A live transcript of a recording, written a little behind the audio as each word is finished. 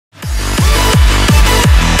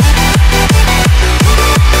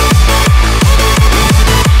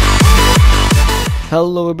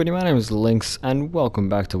Hello everybody, my name is Lynx and welcome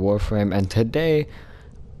back to Warframe, and today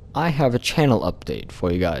I have a channel update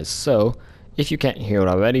for you guys. So if you can't hear it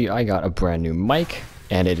already, I got a brand new mic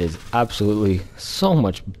and it is absolutely so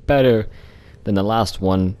much better than the last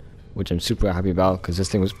one, which I'm super happy about because this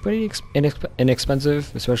thing was pretty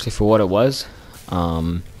inexpensive, especially for what it was.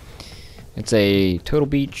 It's a Turtle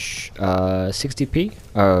Beach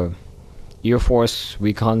 60p, Air Force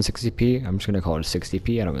Recon 60p. I'm just gonna call it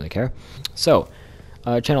 60p, I don't really care. So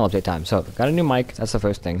channel update time. So got a new mic, that's the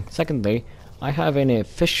first thing. Secondly, I have an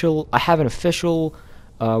official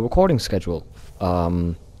recording schedule that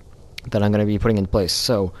I'm going to be putting in place.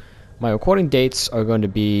 So my recording dates are going to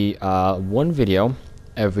be one video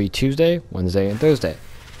every Tuesday, Wednesday, and Thursday,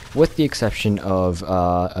 with the exception of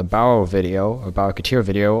a Baro Ki'teer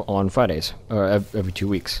video on Fridays, or every 2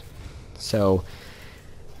 weeks. So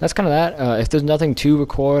that's kind of that. If there's nothing to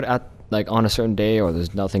record at on a certain day, or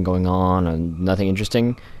there's nothing going on and nothing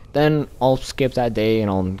interesting, then I'll skip that day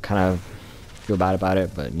and I'll kind of feel bad about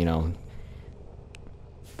it. But you know,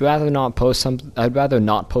 I'd rather not post something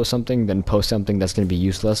than post something that's going to be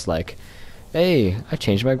useless, like, hey, I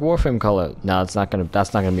changed my Warframe color. No, that's not gonna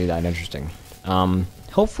be that interesting.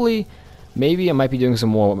 Hopefully, maybe I might be doing some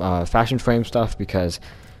more fashion frame stuff, because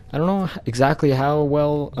I don't know exactly how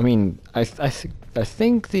well. I mean, I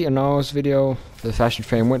think the Uproar's video, the fashion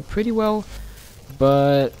frame, went pretty well,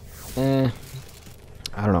 but I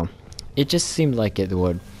don't know. It just seemed like it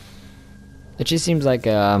would. It just seems like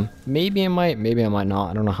maybe I might not.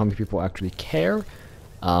 I don't know how many people actually care,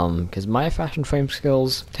 because my fashion frame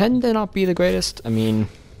skills tend to not be the greatest. I mean,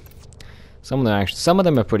 some of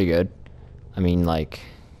them are pretty good. I mean, like,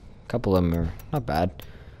 a couple of them are not bad,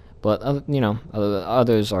 but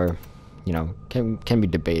others are, can be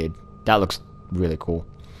debated. That looks really cool.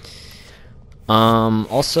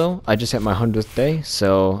 Also, I just hit my 100th day,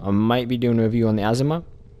 so I might be doing a review on the Azima.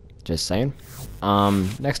 Just saying.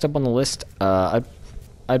 Next up on the list, I'd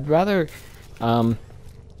rather, I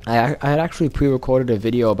had actually pre-recorded a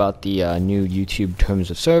video about the new YouTube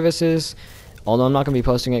terms of services, although I'm not going to be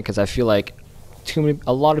posting it because I feel like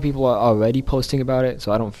a lot of people are already posting about it,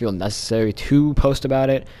 so I don't feel necessary to post about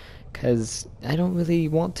it, because I don't really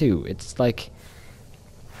want to. It's like,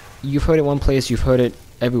 you've heard it one place, you've heard it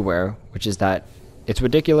everywhere, which is that it's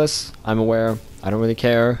ridiculous. I'm aware. I don't really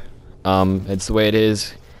care. It's the way it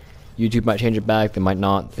is. YouTube might change it back. They might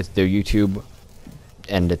not. It's their YouTube,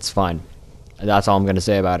 and it's fine. That's all I'm going to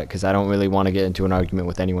say about it, because I don't really want to get into an argument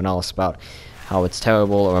with anyone else about how it's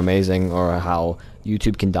terrible or amazing or how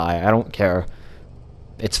YouTube can die. I don't care.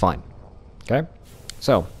 It's fine. Okay?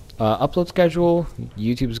 So, upload schedule.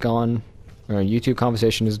 YouTube's gone. Or YouTube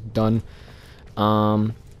conversation is done.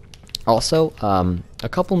 Also, a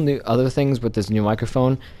couple new other things with this new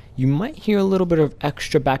microphone. You might hear a little bit of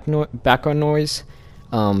extra background noise,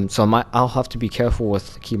 so I'll have to be careful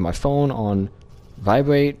with keeping my phone on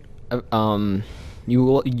vibrate. You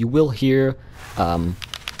will hear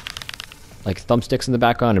like thumbsticks in the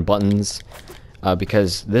background and buttons,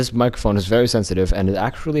 because this microphone is very sensitive, and it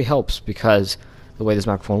actually helps because the way this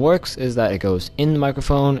microphone works is that it goes in the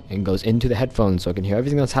microphone and goes into the headphones, so I can hear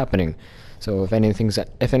everything that's happening. So if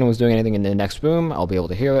anyone's doing anything in the next room, I'll be able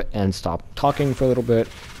to hear it and stop talking for a little bit,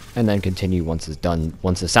 and then continue once it's done,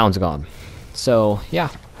 once the sound's gone. So yeah.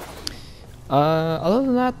 Other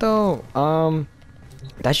than that though,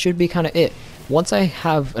 that should be kind of it. Once I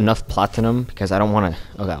have enough platinum, because I don't want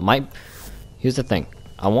to. Okay, here's the thing.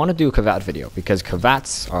 I want to do a Kavat video, because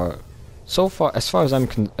Kavats are, so far as far as I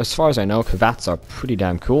know, Kavats are pretty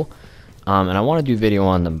damn cool. And I want to do video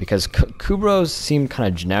on them because Kubros seem kind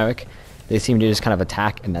of generic. They seem to just kind of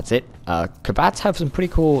attack, and that's it. Kavats have some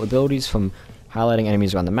pretty cool abilities, from highlighting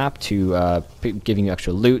enemies around the map to giving you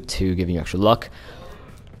extra loot to giving you extra luck.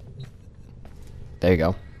 There you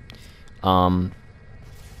go.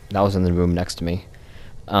 That was in the room next to me.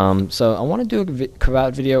 So I want to do a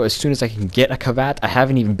Kavat video as soon as I can get a Kavat. I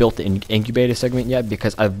haven't even built the incubator segment yet,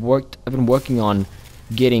 because I've been working on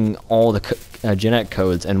getting all the genetic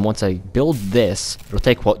codes, and once I build this, it'll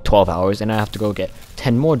take what, 12 hours, and I have to go get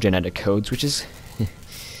 10 more genetic codes, which is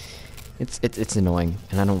it's annoying,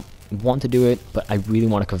 and I don't want to do it, but I really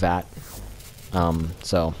want a Kavat.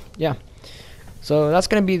 So yeah, so that's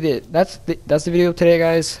gonna be that's the video today,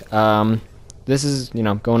 guys. This is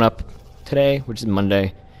going up today, which is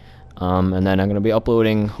Monday, and then I'm gonna be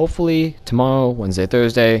uploading hopefully tomorrow, Wednesday,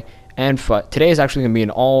 Thursday, and today is actually gonna be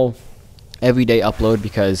an everyday upload,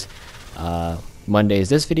 because Monday is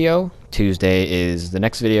this video, Tuesday is the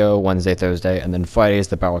next video, Wednesday, Thursday, and then Friday is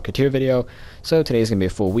the Baro Ki'teer video. So today is going to be a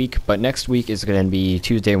full week, but next week is going to be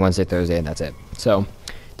Tuesday, Wednesday, Thursday, and that's it. So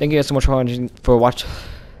thank you guys so much for watching.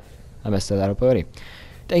 I messed that up already.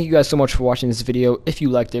 Thank you guys so much for watching this video. If you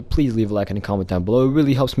liked it, please leave a like and a comment down below. It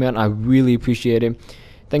really helps me out and I really appreciate it.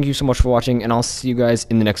 Thank you so much for watching, and I'll see you guys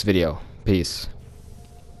in the next video. Peace.